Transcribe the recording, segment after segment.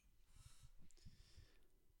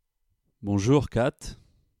Bonjour Kat,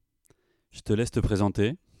 je te laisse te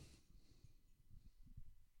présenter.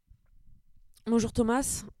 Bonjour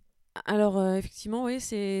Thomas. Alors effectivement, oui,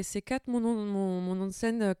 c'est Kat, mon nom de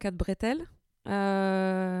scène, Kat Bretel.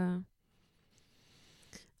 Euh,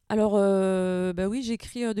 bah oui,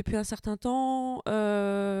 j'écris depuis un certain temps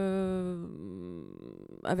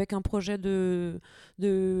avec un projet de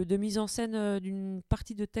mise en scène d'une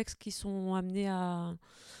partie de textes qui sont amenés à...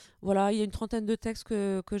 Voilà, il y a une trentaine de textes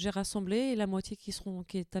que j'ai rassemblés et la moitié qui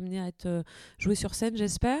est amenée à être jouée sur scène,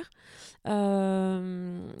 j'espère.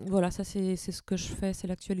 Voilà, ça c'est ce que je fais, c'est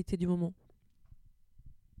l'actualité du moment.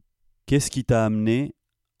 Qu'est-ce qui t'a amené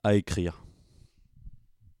à écrire?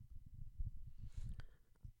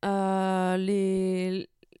 Euh, les,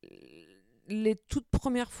 les toutes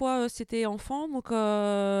premières fois, c'était enfant,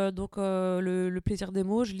 le plaisir des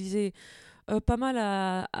mots, je lisais pas mal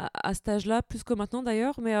à cet âge-là, plus que maintenant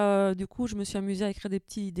d'ailleurs, mais du coup, je me suis amusée à écrire des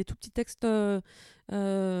tout petits textes.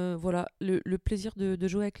 Voilà, le plaisir de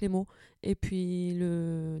jouer avec les mots. Et puis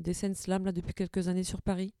des scènes slam là depuis quelques années sur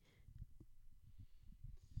Paris.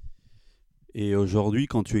 Et aujourd'hui,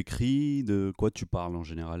 quand tu écris, de quoi tu parles en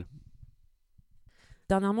général?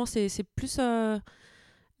 Dernièrement, c'est plus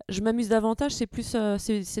je m'amuse davantage,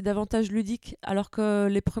 c'est davantage ludique. Alors que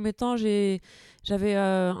les premiers temps, j'avais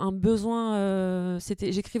un besoin,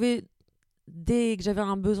 j'écrivais dès que j'avais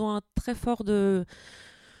un besoin très fort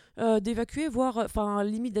d'évacuer, voire, enfin,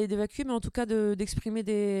 limite d'aller d'évacuer, mais en tout cas d'exprimer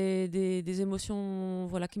des émotions,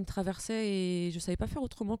 voilà, qui me traversaient et je savais pas faire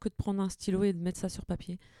autrement que de prendre un stylo et de mettre ça sur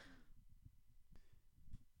papier.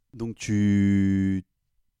 Donc tu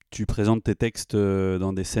présentes tes textes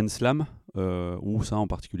dans des scènes slam, où ça en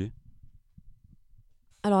particulier?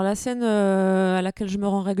 Alors la scène à laquelle je me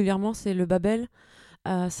rends régulièrement, c'est le Babel.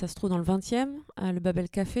 Ça se trouve dans le 20e, le Babel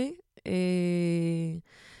Café. Et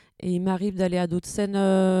il m'arrive d'aller à d'autres scènes.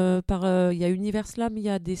 Il y a Univers Slam, il y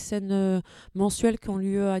a des scènes mensuelles qui ont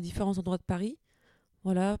lieu à différents endroits de Paris.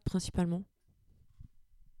 Voilà, principalement.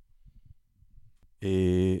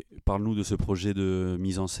 Et parle-nous de ce projet de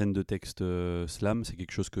mise en scène de textes slam. C'est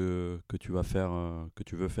quelque chose que tu vas faire, que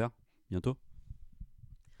tu veux faire bientôt?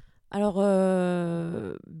 Alors,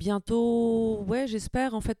 bientôt, ouais,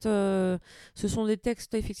 j'espère. En fait, ce sont des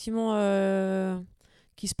textes, effectivement,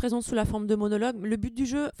 qui se présentent sous la forme de monologues. Le but du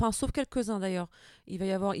jeu, enfin, sauf quelques-uns d'ailleurs, il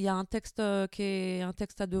y a un texte qui est un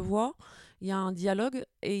texte à deux voix, il y a un dialogue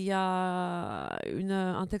et il y a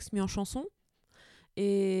un texte mis en chanson.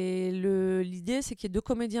 Et l'idée, c'est qu'il y ait deux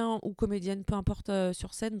comédiens ou comédiennes, peu importe,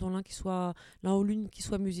 sur scène, dont l'un ou l'une qui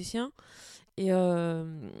soit musicien. Et,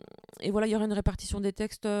 euh, et voilà, il y aura une répartition des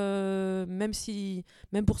textes, même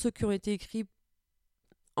pour ceux qui ont été écrits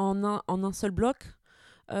en un seul bloc,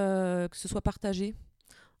 que ce soit partagé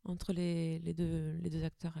entre les deux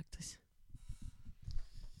acteurs, actrices.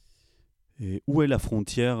 Et où est la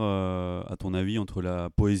frontière, à ton avis, entre la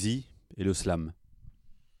poésie et le slam?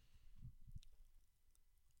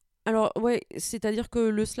 Alors, ouais, c'est-à-dire que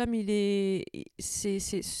le slam,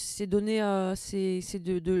 c'est donné, c'est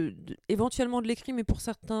éventuellement de l'écrit, mais pour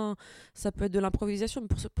certains, ça peut être de l'improvisation. Mais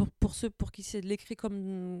pour ceux pour qui c'est de l'écrit,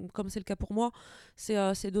 comme c'est le cas pour moi,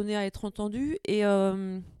 c'est donné à être entendu. Et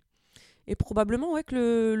probablement, ouais,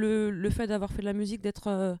 que le fait d'avoir fait de la musique,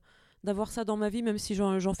 d'avoir ça dans ma vie, même si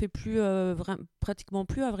j'en fais plus, pratiquement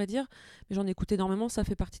plus, à vrai dire, mais j'en écoute énormément, ça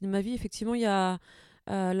fait partie de ma vie. Effectivement, il y a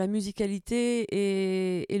la musicalité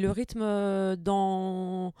et le rythme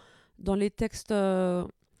dans les textes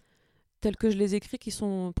tels que je les écris qui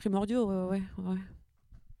sont primordiaux. Ouais, ouais.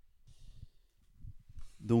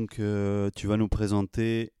 Donc, tu vas nous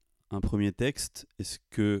présenter un premier texte. Est-ce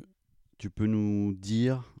que tu peux nous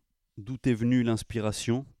dire d'où t'est venue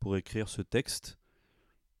l'inspiration pour écrire ce texte,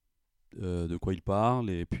 de quoi il parle,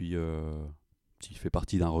 et puis s'il fait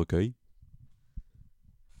partie d'un recueil?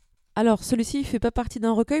 Alors, celui-ci, il fait pas partie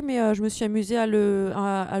d'un recueil, mais je me suis amusée à le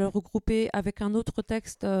regrouper avec un autre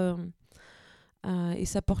texte, et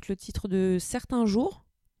ça porte le titre de Certains jours.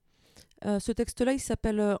 Ce texte-là, il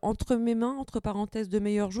s'appelle Entre mes mains, entre parenthèses, de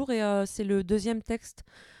meilleurs jours, et c'est le deuxième texte.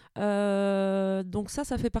 Donc ça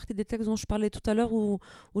fait partie des textes dont je parlais tout à l'heure où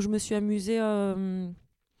je me suis amusée, avec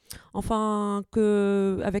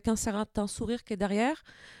un certain sourire qui est derrière,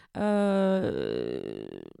 euh,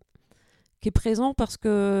 qui est présent parce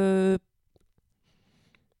que...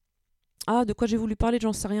 Ah, de quoi j'ai voulu parler,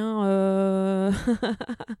 j'en sais rien.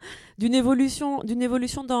 D'une évolution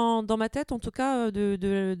dans ma tête, en tout cas,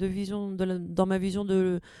 de vision, dans ma vision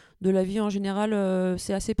de la vie en général.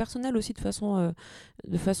 C'est assez personnel aussi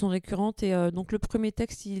de façon récurrente. Et donc le premier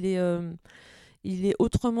texte, il est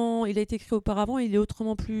autrement, il a été écrit auparavant, il est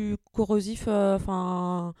autrement plus corrosif.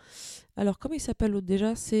 Enfin, Alors, comment il s'appelle l'autre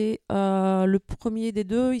déjà? C'est le premier des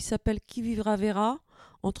deux, il s'appelle Qui vivra verra,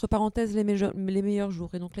 entre parenthèses les meilleurs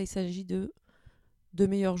jours. Et donc là, il s'agit de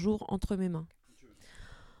meilleurs jours entre mes mains.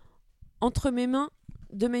 Entre mes mains,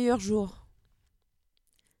 de meilleurs jours.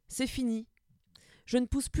 C'est fini. Je ne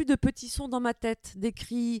pousse plus de petits sons dans ma tête, des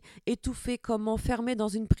cris étouffés comme enfermés dans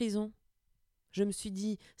une prison. Je me suis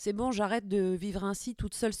dit, c'est bon, j'arrête de vivre ainsi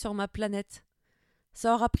toute seule sur ma planète.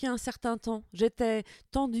 Ça aura pris un certain temps, j'étais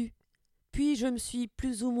tendue, puis je me suis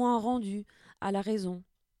plus ou moins rendue à la raison.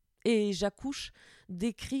 Et j'accouche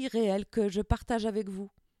des cris réels que je partage avec vous.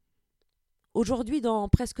 Aujourd'hui, dans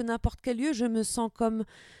presque n'importe quel lieu, je me sens comme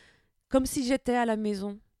si j'étais à la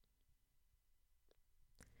maison.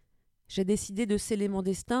 J'ai décidé de sceller mon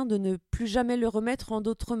destin, de ne plus jamais le remettre en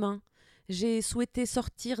d'autres mains. J'ai souhaité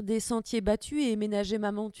sortir des sentiers battus et ménager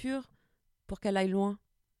ma monture pour qu'elle aille loin.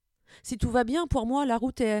 Si tout va bien, pour moi, la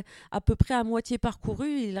route est à peu près à moitié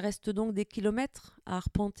parcourue. Il reste donc des kilomètres à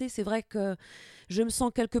arpenter. C'est vrai que je me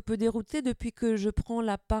sens quelque peu déroutée depuis que je prends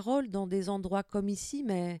la parole dans des endroits comme ici,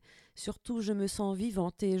 mais surtout je me sens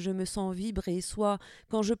vivante et je me sens vibrer, soit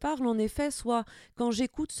quand je parle en effet, soit quand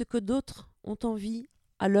j'écoute ce que d'autres ont envie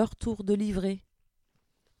à leur tour de livrer.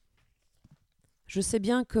 Je sais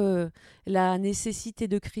bien que la nécessité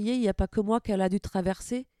de crier, il n'y a pas que moi qu'elle a dû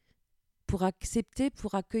traverser pour accepter,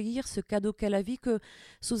 pour accueillir ce cadeau qu'elle a vu, que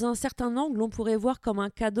sous un certain angle, on pourrait voir comme un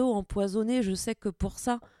cadeau empoisonné. Je sais que pour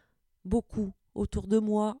ça, beaucoup autour de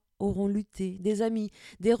moi auront lutté, des amis,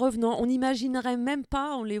 des revenants. On n'imaginerait même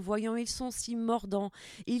pas en les voyant, ils sont si mordants.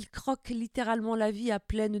 Ils croquent littéralement la vie à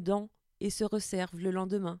pleines dents et se resservent le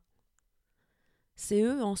lendemain. C'est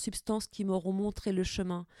eux, en substance, qui m'auront montré le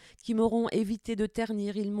chemin, qui m'auront évité de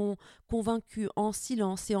ternir. Ils m'ont convaincu en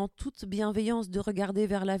silence et en toute bienveillance de regarder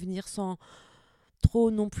vers l'avenir sans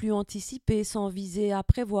trop non plus anticiper, sans viser à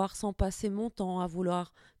prévoir, sans passer mon temps à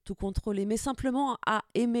vouloir tout contrôler, mais simplement à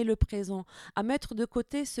aimer le présent, à mettre de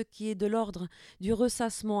côté ce qui est de l'ordre du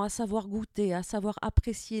ressassement, à savoir goûter, à savoir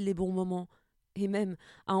apprécier les bons moments, et même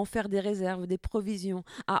à en faire des réserves, des provisions,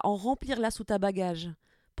 à en remplir la soute à bagages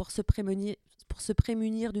pour se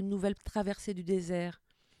prémunir d'une nouvelle traversée du désert.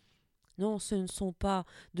 Non, ce ne sont pas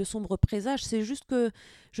de sombres présages, c'est juste que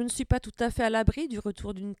je ne suis pas tout à fait à l'abri du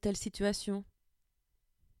retour d'une telle situation.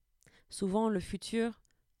 Souvent, le futur,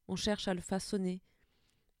 on cherche à le façonner.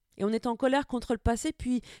 Et on est en colère contre le passé,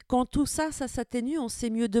 puis quand tout ça s'atténue, on sait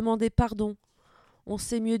mieux demander pardon, on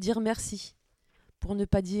sait mieux dire merci, pour ne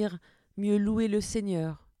pas dire mieux louer le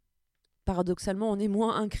Seigneur. Paradoxalement, on est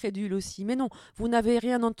moins incrédule aussi. Mais non, vous n'avez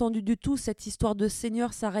rien entendu du tout, cette histoire de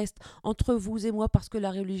Seigneur, ça reste entre vous et moi, parce que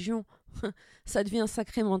la religion, ça devient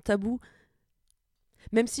sacrément tabou.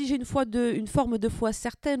 Même si j'ai une forme de foi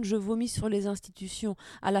certaine, je vomis sur les institutions,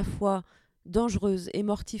 à la fois dangereuses et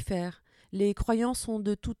mortifères. Les croyances ont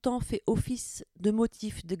de tout temps fait office de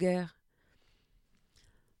motif de guerre.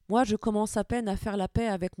 Moi, je commence à peine à faire la paix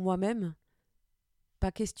avec moi-même.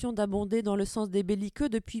 Pas question d'abonder dans le sens des belliqueux.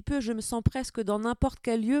 Depuis peu, je me sens presque dans n'importe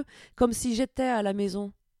quel lieu, comme si j'étais à la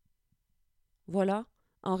maison. Voilà,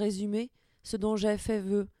 en résumé, ce dont j'ai fait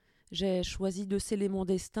vœu. J'ai choisi de sceller mon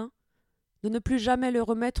destin, de ne plus jamais le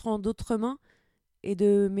remettre en d'autres mains et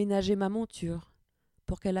de ménager ma monture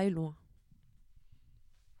pour qu'elle aille loin.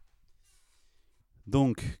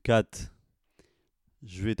 Donc, Kat,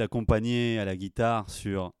 je vais t'accompagner à la guitare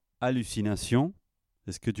sur Hallucination.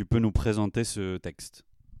 Est-ce que tu peux nous présenter ce texte ?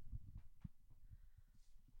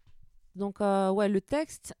 Donc, le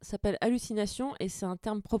texte s'appelle Hallucination et c'est un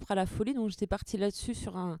terme propre à la folie. Donc, j'étais partie là-dessus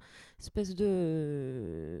sur un espèce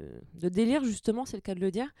de délire, justement, c'est le cas de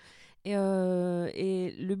le dire. Et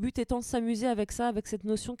le but étant de s'amuser avec ça, avec cette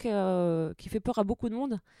notion qui fait peur à beaucoup de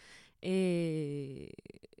monde. Et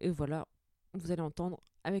voilà, vous allez entendre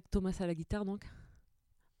avec Thomas à la guitare, donc.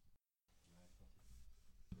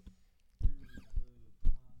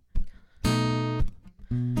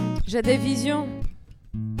 J'ai des visions.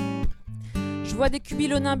 Je vois des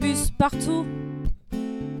cumulonimbus partout.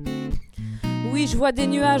 Oui, je vois des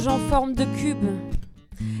nuages en forme de cube.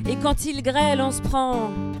 Et quand il grêle, on se prend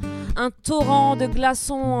un torrent de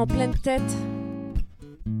glaçons en pleine tête.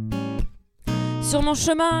 Sur mon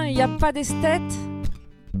chemin, il n'y a pas d'esthète.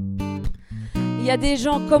 Il y a des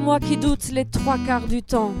gens comme moi qui doutent les 3/4 du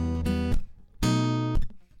temps.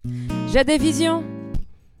 J'ai des visions.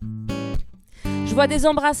 Je vois des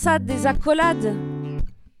embrassades, des accolades.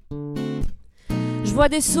 Je vois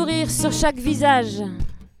des sourires sur chaque visage.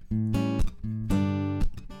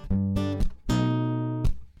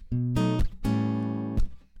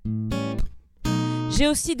 J'ai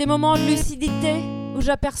aussi des moments de lucidité où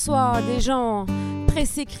j'aperçois des gens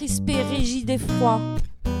pressés, crispés, rigides et froids.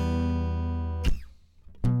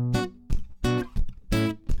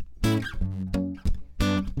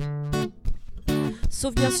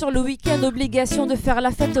 Sauf bien sûr le week-end, obligation de faire la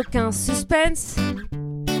fête, aucun suspense.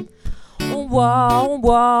 On boit,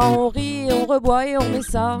 on rit, on reboit et on met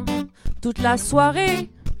ça toute la soirée.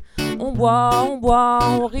 On boit,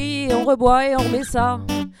 on rit, on reboit et on met ça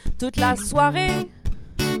toute la soirée.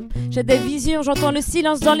 J'ai des visions, j'entends le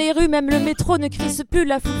silence dans les rues, même le métro ne crisse plus,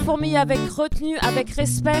 la foule fourmille avec retenue, avec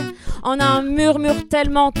respect, en un murmure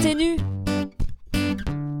tellement ténu.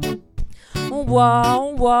 On boit,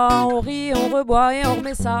 on rit, on reboit et on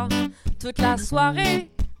remet ça toute la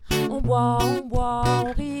soirée. On boit,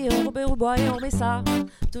 on rit, on reboit et on remet ça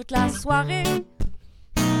toute la soirée.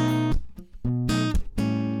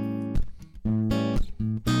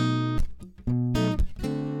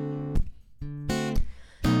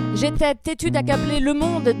 J'étais têtue d'accabler le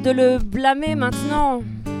monde, de le blâmer maintenant.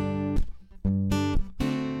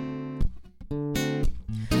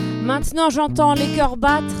 Maintenant j'entends les cœurs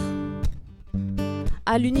battre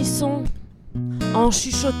à l'unisson, en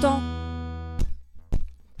chuchotant.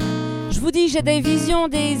 Je vous dis, j'ai des visions,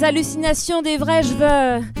 des hallucinations, des vrais.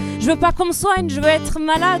 Je veux pas qu'on me soigne, je veux être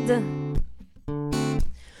malade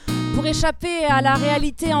pour échapper à la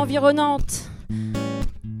réalité environnante.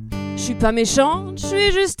 Je suis pas méchante, je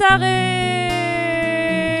suis juste tarée.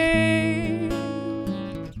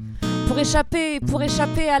 Pour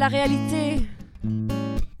échapper à la réalité.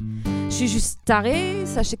 Je suis juste tarée,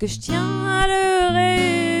 sachez que je tiens à le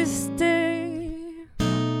rester.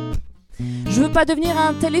 Je veux pas devenir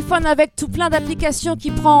un téléphone avec tout plein d'applications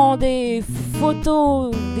qui prend des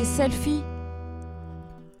photos, des selfies.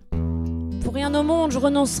 Pour rien au monde, je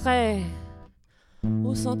renoncerai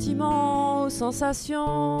aux sentiments, aux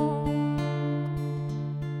sensations.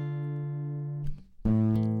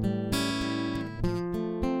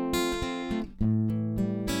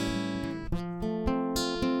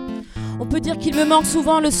 On peut dire qu'il me manque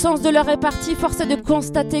souvent le sens de leur répartie. Force est de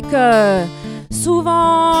constater que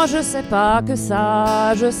souvent je sais pas que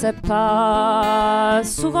ça, je sais pas.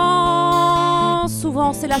 Souvent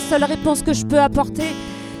c'est la seule réponse que je peux apporter.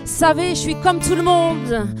 Savez, je suis comme tout le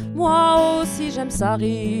monde. Moi aussi j'aime ça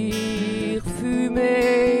rire,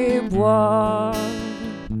 fumer, boire.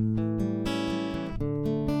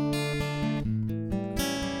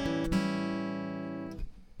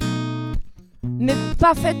 Mais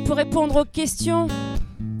pas faite pour répondre aux questions,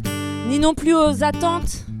 ni non plus aux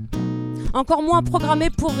attentes. Encore moins programmée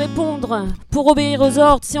pour répondre, pour obéir aux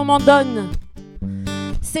ordres si on m'en donne.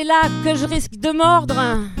 C'est là que je risque de mordre.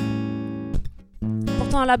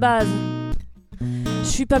 Pourtant à la base, je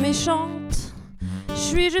suis pas méchante, je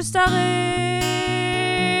suis juste tarée.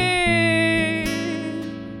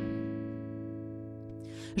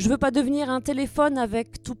 Je veux pas devenir un téléphone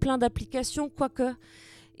avec tout plein d'applications, quoique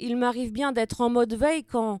il m'arrive bien d'être en mode veille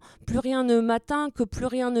quand plus rien ne m'atteint, que plus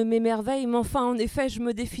rien ne m'émerveille. Mais enfin, en effet, je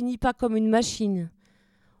me définis pas comme une machine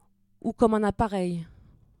ou comme un appareil.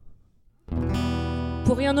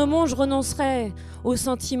 Pour rien au monde, je renoncerai aux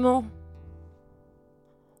sentiments,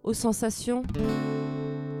 aux sensations.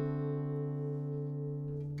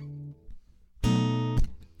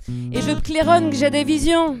 Et je claironne que j'ai des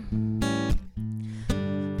visions.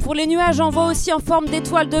 Pour les nuages, j'en vois aussi en forme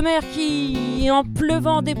d'étoiles de mer qui, en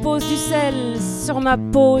pleuvant, déposent du sel sur ma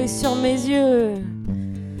peau et sur mes yeux.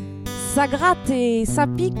 Ça gratte et ça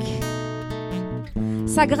pique.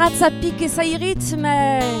 Ça gratte, ça pique et ça irrite,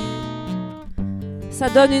 mais ça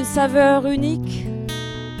donne une saveur unique.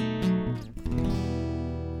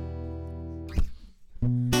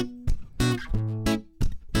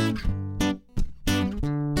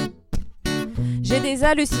 J'ai des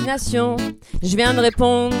hallucinations, je viens de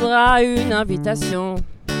répondre à une invitation.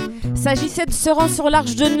 S'agissait de se rendre sur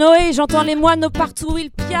l'arche de Noé, j'entends les moineaux partout où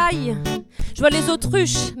ils piaillent. Je vois les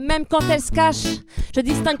autruches, même quand elles se cachent. Je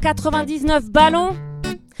distingue 99 ballons.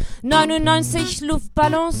 99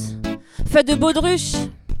 Luftballons, fait de baudruche.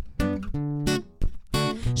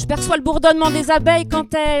 Je perçois le bourdonnement des abeilles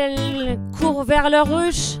quand elles courent vers leur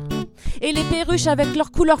ruche. Et les perruches avec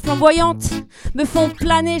leurs couleurs flamboyantes me font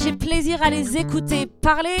planer, j'ai plaisir à les écouter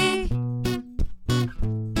parler.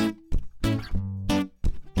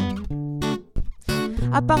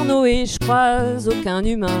 À part Noé, je croise aucun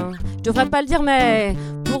humain. Je devrais pas le dire, mais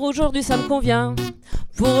pour aujourd'hui ça me convient.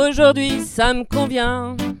 Pour aujourd'hui ça me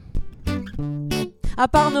convient. À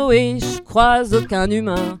part Noé, je croise aucun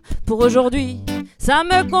humain. Pour aujourd'hui ça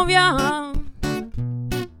me convient.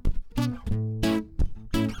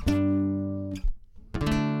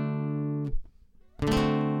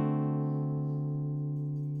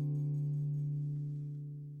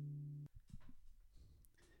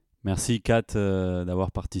 Merci Kat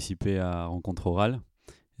d'avoir participé à Rencontre Orale.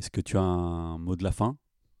 Est-ce que tu as un mot de la fin ?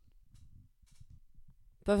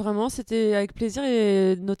 Pas vraiment, c'était avec plaisir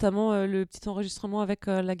et notamment le petit enregistrement avec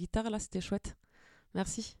la guitare, là, c'était chouette.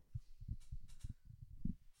 Merci.